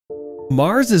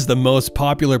Mars is the most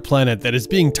popular planet that is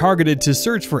being targeted to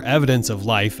search for evidence of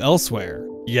life elsewhere.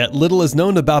 Yet little is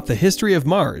known about the history of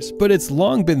Mars, but it's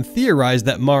long been theorized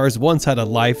that Mars once had a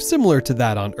life similar to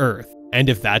that on Earth. And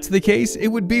if that's the case, it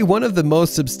would be one of the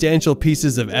most substantial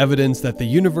pieces of evidence that the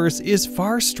universe is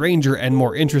far stranger and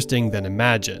more interesting than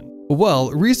imagined.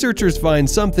 Well, researchers find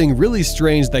something really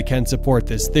strange that can support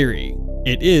this theory.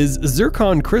 It is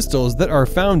zircon crystals that are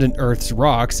found in Earth's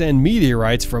rocks and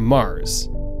meteorites from Mars.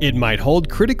 It might hold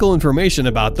critical information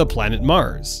about the planet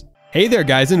Mars. Hey there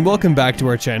guys, and welcome back to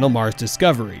our channel Mars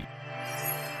Discovery.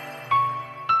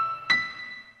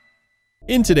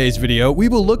 In today's video, we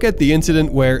will look at the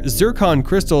incident where zircon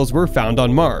crystals were found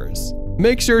on Mars.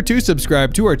 Make sure to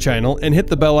subscribe to our channel and hit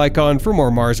the bell icon for more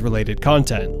Mars-related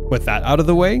content. With that out of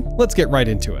the way, let's get right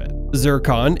into it.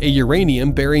 Zircon, a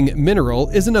uranium-bearing mineral,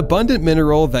 is an abundant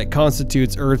mineral that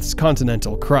constitutes Earth's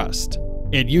continental crust.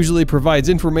 It usually provides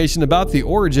information about the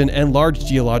origin and large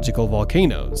geological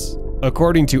volcanoes.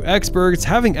 According to experts,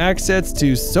 having access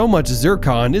to so much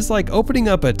zircon is like opening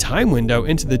up a time window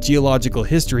into the geological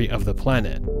history of the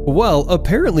planet. Well,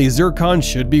 apparently zircon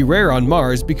should be rare on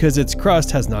Mars because its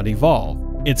crust has not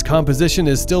evolved. Its composition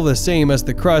is still the same as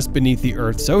the crust beneath the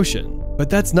Earth's ocean. But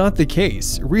that's not the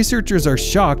case. Researchers are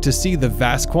shocked to see the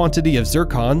vast quantity of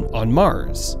zircon on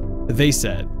Mars. They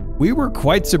said, "We were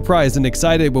quite surprised and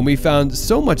excited when we found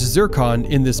so much zircon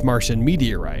in this Martian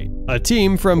meteorite." A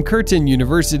team from Curtin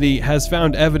University has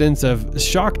found evidence of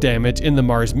shock damage in the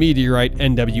Mars meteorite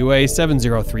NWA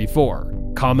 7034,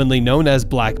 commonly known as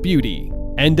Black Beauty.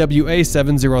 NWA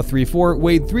 7034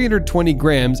 weighed 320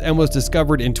 grams and was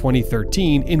discovered in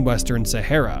 2013 in Western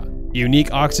Sahara.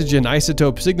 Unique oxygen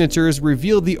isotope signatures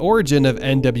reveal the origin of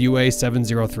NWA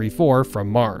 7034 from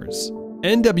Mars.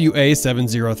 NWA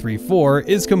 7034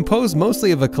 is composed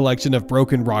mostly of a collection of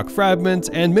broken rock fragments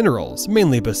and minerals,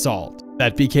 mainly basalt,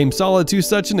 that became solid to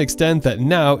such an extent that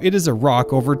now it is a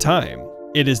rock over time.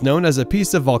 It is known as a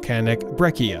piece of volcanic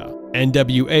breccia.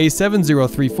 NWA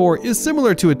 7034 is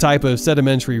similar to a type of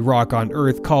sedimentary rock on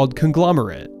Earth called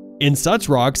conglomerate. In such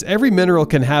rocks, every mineral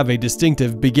can have a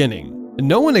distinctive beginning.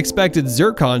 No one expected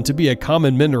zircon to be a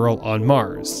common mineral on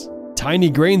Mars.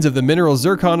 Tiny grains of the mineral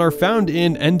zircon are found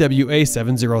in NWA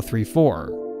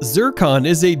 7034. Zircon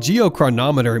is a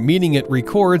geochronometer, meaning it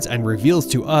records and reveals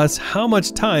to us how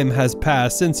much time has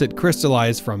passed since it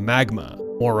crystallized from magma.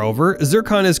 Moreover,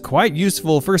 zircon is quite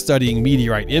useful for studying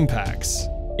meteorite impacts.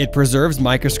 It preserves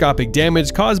microscopic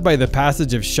damage caused by the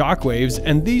passage of shock waves,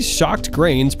 and these shocked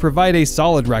grains provide a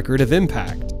solid record of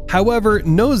impact. However,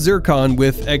 no zircon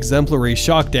with exemplary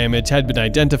shock damage had been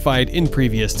identified in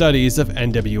previous studies of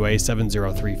NWA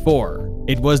 7034.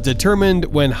 It was determined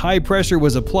when high pressure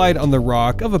was applied on the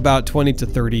rock of about 20 to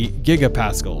 30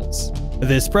 gigapascals.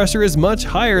 This pressure is much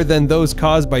higher than those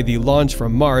caused by the launch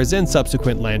from Mars and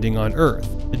subsequent landing on Earth.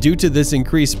 Due to this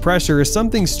increased pressure,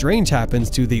 something strange happens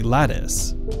to the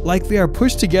lattice. Like they are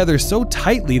pushed together so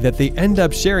tightly that they end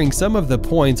up sharing some of the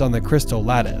points on the crystal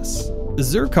lattice.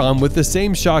 Zircon with the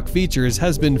same shock features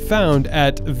has been found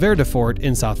at Verdefort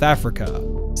in South Africa,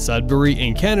 Sudbury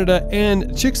in Canada,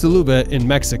 and Chicxulub in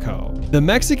Mexico. The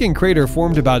Mexican crater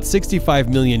formed about 65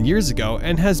 million years ago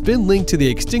and has been linked to the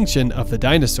extinction of the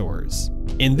dinosaurs.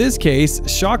 In this case,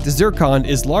 shocked zircon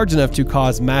is large enough to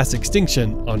cause mass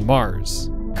extinction on Mars.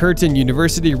 Curtin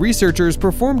University researchers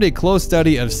performed a close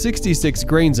study of 66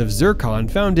 grains of zircon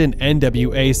found in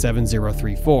NWA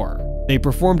 7034. They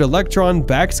performed electron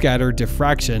backscatter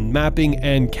diffraction mapping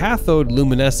and cathode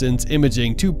luminescence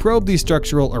imaging to probe the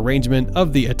structural arrangement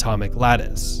of the atomic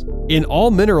lattice. In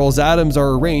all minerals, atoms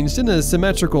are arranged in a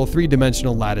symmetrical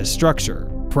three-dimensional lattice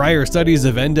structure. Prior studies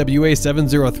of NWA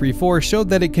 7034 showed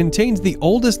that it contains the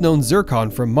oldest known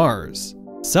zircon from Mars,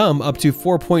 some up to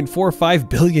 4.45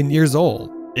 billion years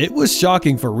old. It was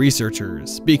shocking for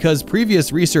researchers, because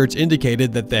previous research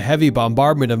indicated that the heavy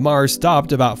bombardment of Mars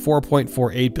stopped about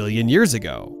 4.48 billion years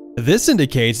ago. This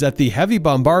indicates that the heavy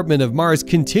bombardment of Mars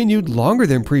continued longer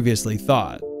than previously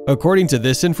thought. According to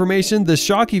this information, the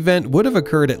shock event would have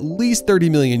occurred at least 30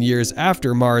 million years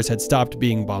after Mars had stopped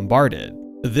being bombarded.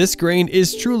 This grain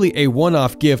is truly a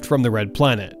one-off gift from the red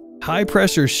planet.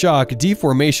 High-pressure shock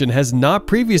deformation has not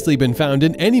previously been found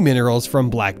in any minerals from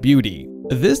Black Beauty.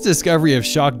 This discovery of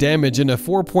shock damage in a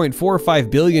 4.45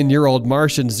 billion-year-old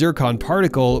Martian zircon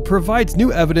particle provides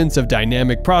new evidence of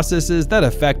dynamic processes that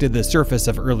affected the surface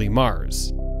of early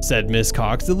Mars, said Ms.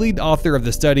 Cox, the lead author of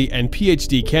the study and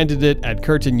PhD candidate at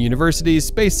Curtin University's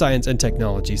Space Science and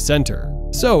Technology Center.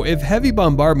 So, if heavy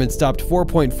bombardment stopped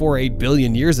 4.48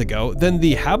 billion years ago, then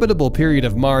the habitable period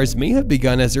of Mars may have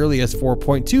begun as early as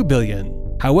 4.2 billion.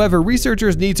 However,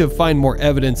 researchers need to find more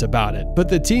evidence about it, but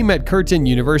the team at Curtin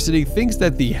University thinks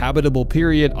that the habitable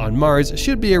period on Mars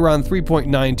should be around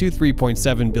 3.9 to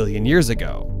 3.7 billion years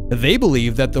ago. They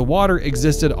believe that the water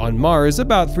existed on Mars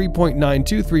about 3.9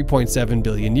 to 3.7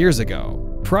 billion years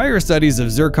ago. Prior studies of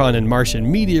zircon and Martian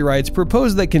meteorites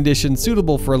propose that conditions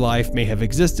suitable for life may have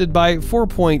existed by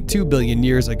 4.2 billion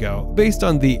years ago, based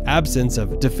on the absence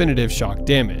of definitive shock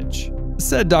damage,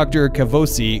 said Dr.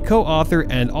 Cavosi, co-author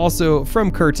and also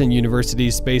from Curtin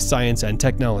University's Space Science and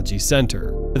Technology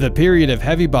Center. The period of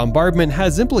heavy bombardment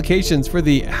has implications for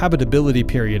the habitability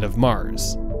period of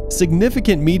Mars.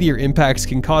 Significant meteor impacts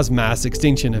can cause mass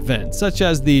extinction events, such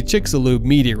as the Chicxulub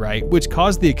meteorite, which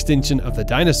caused the extinction of the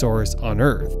dinosaurs on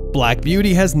Earth. Black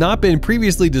Beauty has not been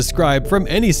previously described from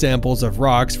any samples of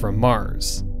rocks from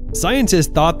Mars.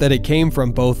 Scientists thought that it came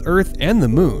from both Earth and the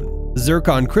Moon.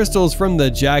 Zircon crystals from the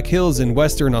Jack Hills in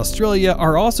Western Australia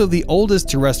are also the oldest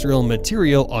terrestrial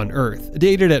material on Earth,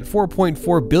 dated at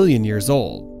 4.4 billion years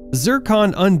old.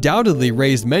 Zircon undoubtedly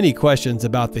raised many questions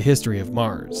about the history of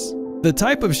Mars. The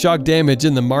type of shock damage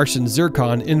in the Martian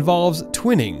zircon involves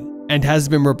twinning and has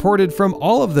been reported from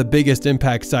all of the biggest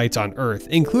impact sites on Earth,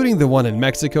 including the one in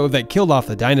Mexico that killed off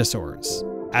the dinosaurs,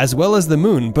 as well as the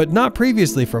Moon, but not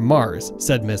previously from Mars,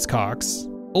 said Ms. Cox.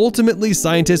 Ultimately,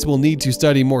 scientists will need to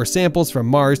study more samples from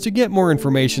Mars to get more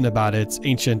information about its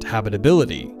ancient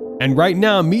habitability. And right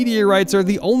now, meteorites are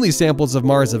the only samples of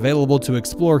Mars available to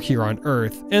explore here on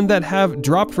Earth, and that have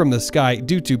dropped from the sky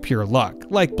due to pure luck,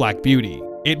 like Black Beauty.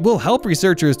 It will help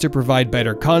researchers to provide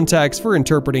better context for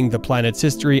interpreting the planet's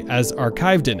history as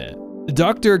archived in it.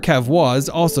 Dr. Cavois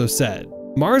also said,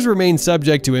 Mars remains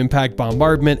subject to impact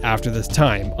bombardment after this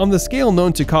time, on the scale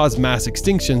known to cause mass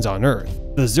extinctions on Earth.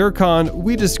 The zircon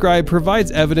we describe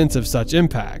provides evidence of such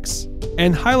impacts,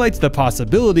 and highlights the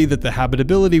possibility that the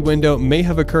habitability window may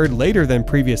have occurred later than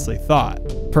previously thought,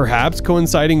 perhaps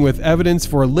coinciding with evidence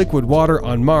for liquid water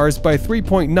on Mars by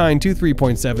 3.9 to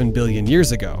 3.7 billion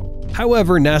years ago.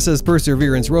 However, NASA's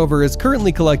Perseverance rover is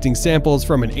currently collecting samples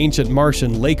from an ancient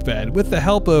Martian lakebed with the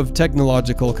help of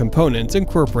technological components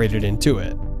incorporated into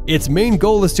it. Its main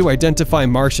goal is to identify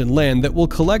Martian land that will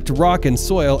collect rock and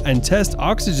soil and test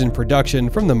oxygen production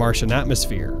from the Martian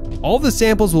atmosphere. All the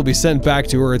samples will be sent back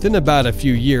to Earth in about a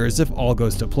few years if all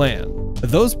goes to plan.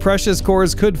 Those precious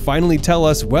cores could finally tell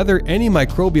us whether any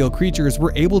microbial creatures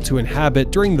were able to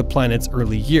inhabit during the planet's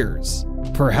early years,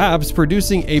 perhaps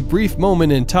producing a brief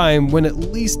moment in time when at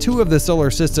least two of the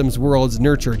solar system's worlds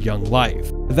nurtured young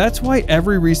life. That's why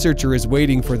every researcher is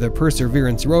waiting for the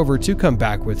Perseverance rover to come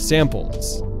back with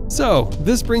samples. So,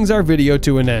 this brings our video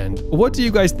to an end. What do you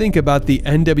guys think about the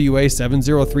NWA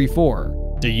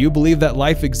 7034? Do you believe that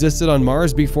life existed on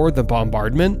Mars before the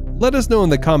bombardment? Let us know in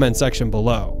the comment section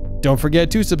below. Don't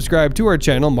forget to subscribe to our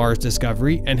channel Mars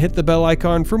Discovery and hit the bell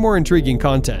icon for more intriguing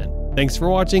content. Thanks for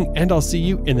watching, and I'll see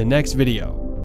you in the next video.